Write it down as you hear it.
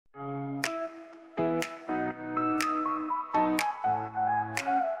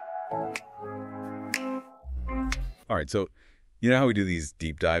All right, so you know how we do these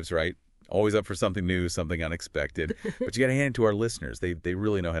deep dives, right? Always up for something new, something unexpected. But you got to hand it to our listeners. They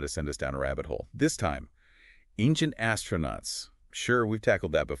really know how to send us down a rabbit hole. This time, ancient astronauts. Sure, we've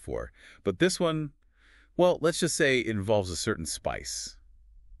tackled that before. But this one, well, let's just say it involves a certain spice.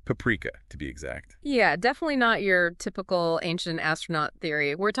 Paprika, to be exact. Yeah, definitely not your typical ancient astronaut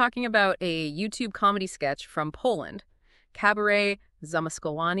theory. We're talking about a YouTube comedy sketch from Poland. Cabaret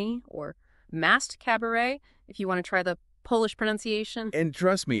Zamaskowani, or Masked Cabaret, if you want to try the Polish pronunciation. And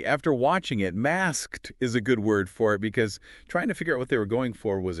trust me, after watching it, masked is a good word for it because trying to figure out what they were going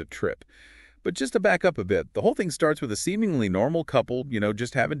for was a trip. But just to back up a bit, the whole thing starts with a seemingly normal couple,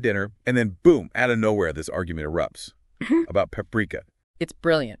 just having dinner, and then boom, out of nowhere, this argument erupts about paprika. It's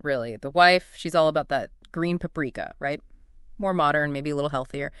brilliant, really. The wife, she's all about that green paprika, right? More modern, maybe a little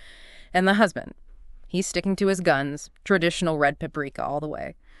healthier. And the husband, he's sticking to his guns, traditional red paprika all the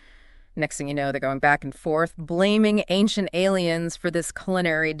way. Next thing you know, they're going back and forth, blaming ancient aliens for this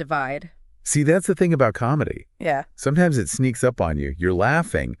culinary divide. See, that's the thing about comedy. Yeah. Sometimes it sneaks up on you. You're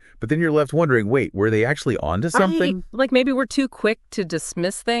laughing, but then you're left wondering, wait, were they actually onto something? Like maybe we're too quick to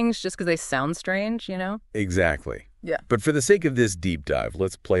dismiss things just because they sound strange, Exactly. Yeah. But for the sake of this deep dive,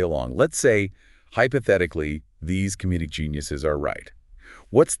 let's play along. Let's say, hypothetically, these comedic geniuses are right.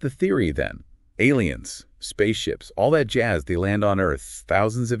 What's the theory then? Aliens, spaceships, all that jazz, they land on Earth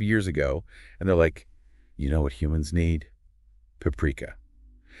thousands of years ago, and they're like, you know what humans need? Paprika.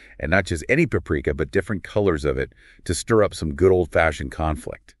 And not just any paprika, but different colors of it to stir up some good old-fashioned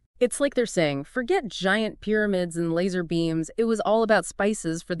conflict. It's like they're saying, forget giant pyramids and laser beams. It was all about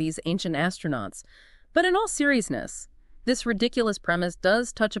spices for these ancient astronauts. But in all seriousness, this ridiculous premise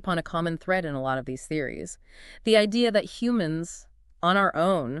does touch upon a common thread in a lot of these theories. The idea that humans, on our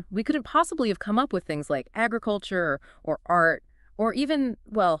own, we couldn't possibly have come up with things like agriculture or art or even,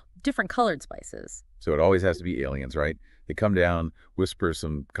 well, different colored spices. So it always has to be aliens, right? They come down, whisper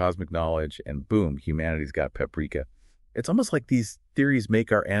some cosmic knowledge, and boom, humanity's got paprika. It's almost like these theories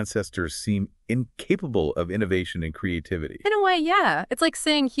make our ancestors seem incapable of innovation and creativity. In a way, yeah. It's like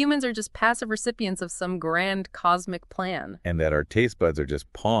saying humans are just passive recipients of some grand cosmic plan. And that our taste buds are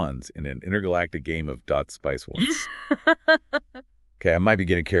just pawns in an intergalactic game of dot spice ones. Okay, I might be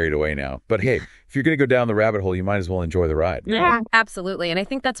getting carried away now. But hey, if you're going to go down the rabbit hole, you might as well enjoy the ride. Yeah, absolutely. And I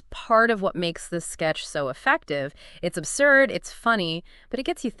think that's part of what makes this sketch so effective. It's absurd, it's funny, but it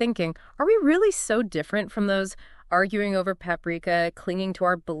gets you thinking, are we really so different from those arguing over paprika, clinging to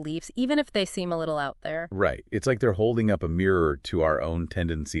our beliefs, even if they seem a little out there? Right. It's like they're holding up a mirror to our own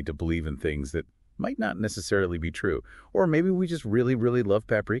tendency to believe in things that might not necessarily be true. Or maybe we just really, really love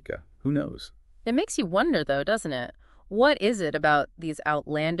paprika. Who knows? It makes you wonder, though, doesn't it? What is it about these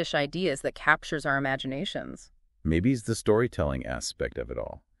outlandish ideas that captures our imaginations? Maybe it's the storytelling aspect of it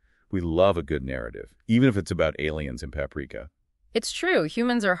all. We love a good narrative, even if it's about aliens and paprika. It's true.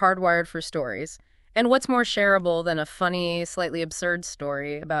 Humans are hardwired for stories. And what's more shareable than a funny, slightly absurd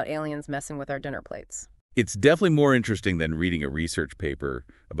story about aliens messing with our dinner plates? It's definitely more interesting than reading a research paper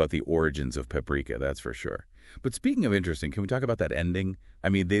about the origins of paprika, that's for sure. But speaking of interesting, can we talk about that ending? I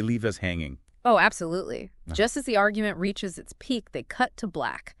mean, they leave us hanging. Oh, absolutely. Just as the argument reaches its peak, they cut to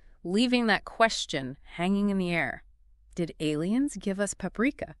black, leaving that question hanging in the air. Did aliens give us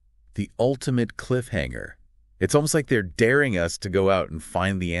paprika? The ultimate cliffhanger. It's almost like they're daring us to go out and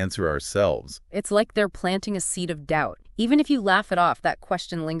find the answer ourselves. It's like they're planting a seed of doubt. Even if you laugh it off, that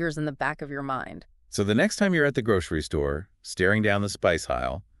question lingers in the back of your mind. So the next time you're at the grocery store, staring down the spice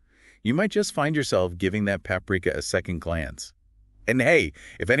aisle, you might just find yourself giving that paprika a second glance. And hey,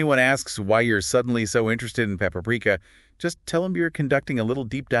 if anyone asks why you're suddenly so interested in paprika, just tell them you're conducting a little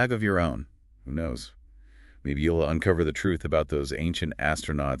deep dive of your own. Who knows? Maybe you'll uncover the truth about those ancient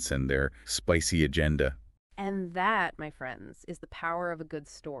astronauts and their spicy agenda. And that, my friends, is the power of a good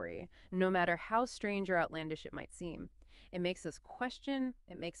story, no matter how strange or outlandish it might seem. It makes us question,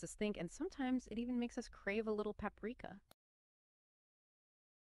 it makes us think, and sometimes it even makes us crave a little paprika.